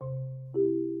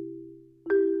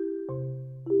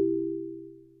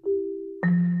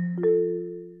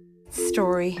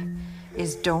story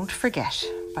is Don't Forget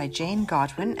by Jane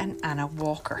Godwin and Anna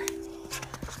Walker.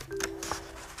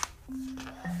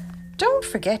 Don't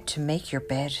forget to make your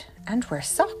bed and wear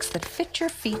socks that fit your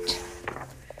feet.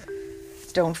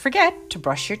 Don't forget to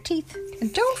brush your teeth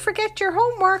and don't forget your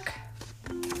homework.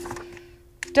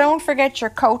 Don't forget your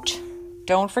coat.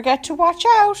 Don't forget to watch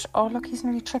out. Oh, look, he's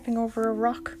nearly tripping over a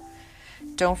rock.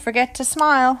 Don't forget to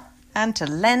smile and to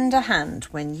lend a hand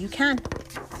when you can.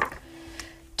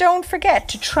 Don't forget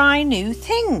to try new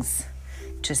things,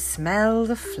 to smell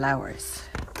the flowers,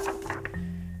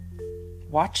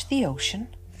 watch the ocean,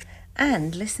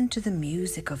 and listen to the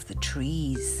music of the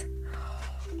trees.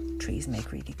 Trees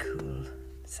make really cool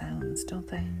sounds, don't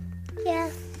they? Yeah.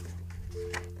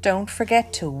 Don't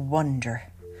forget to wonder,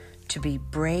 to be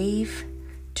brave,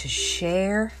 to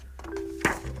share.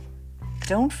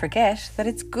 Don't forget that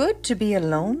it's good to be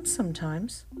alone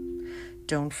sometimes.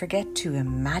 Don't forget to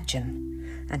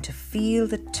imagine and to feel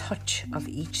the touch of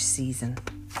each season.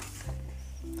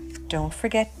 Don't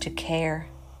forget to care.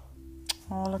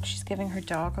 Oh, look, she's giving her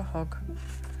dog a hug.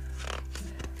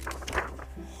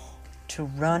 To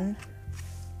run,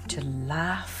 to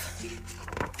laugh.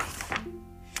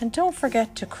 And don't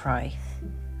forget to cry.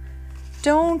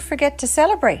 Don't forget to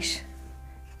celebrate.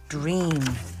 Dream.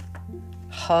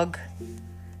 Hug.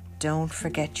 Don't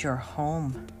forget your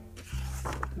home.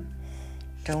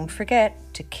 Don't forget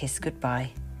to kiss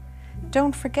goodbye.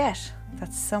 Don't forget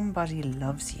that somebody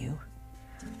loves you.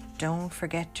 Don't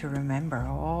forget to remember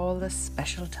all the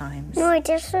special times. No,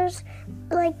 this is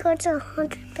like it's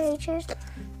 100 pages.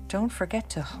 Don't forget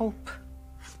to hope.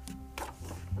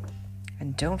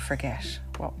 And don't forget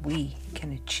what we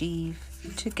can achieve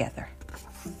together.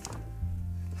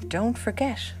 Don't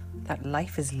forget that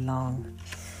life is long.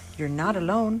 You're not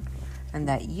alone and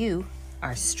that you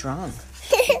are strong.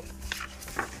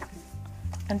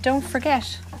 And don't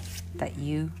forget that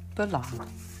you belong.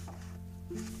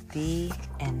 The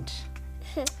end.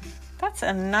 That's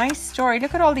a nice story.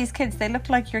 Look at all these kids. They look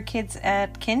like your kids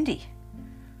at kindy,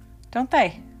 don't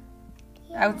they?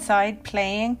 Yeah. Outside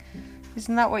playing.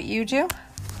 Isn't that what you do?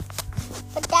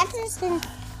 But that isn't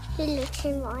who looks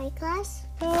in my class.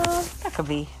 That could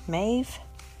be Maeve.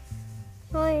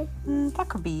 No. That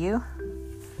could be you.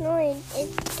 No,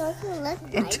 it doesn't look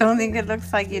like I don't think it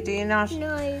looks like you, do you not?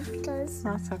 No, it does.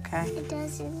 That's okay. It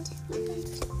doesn't.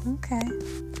 Okay.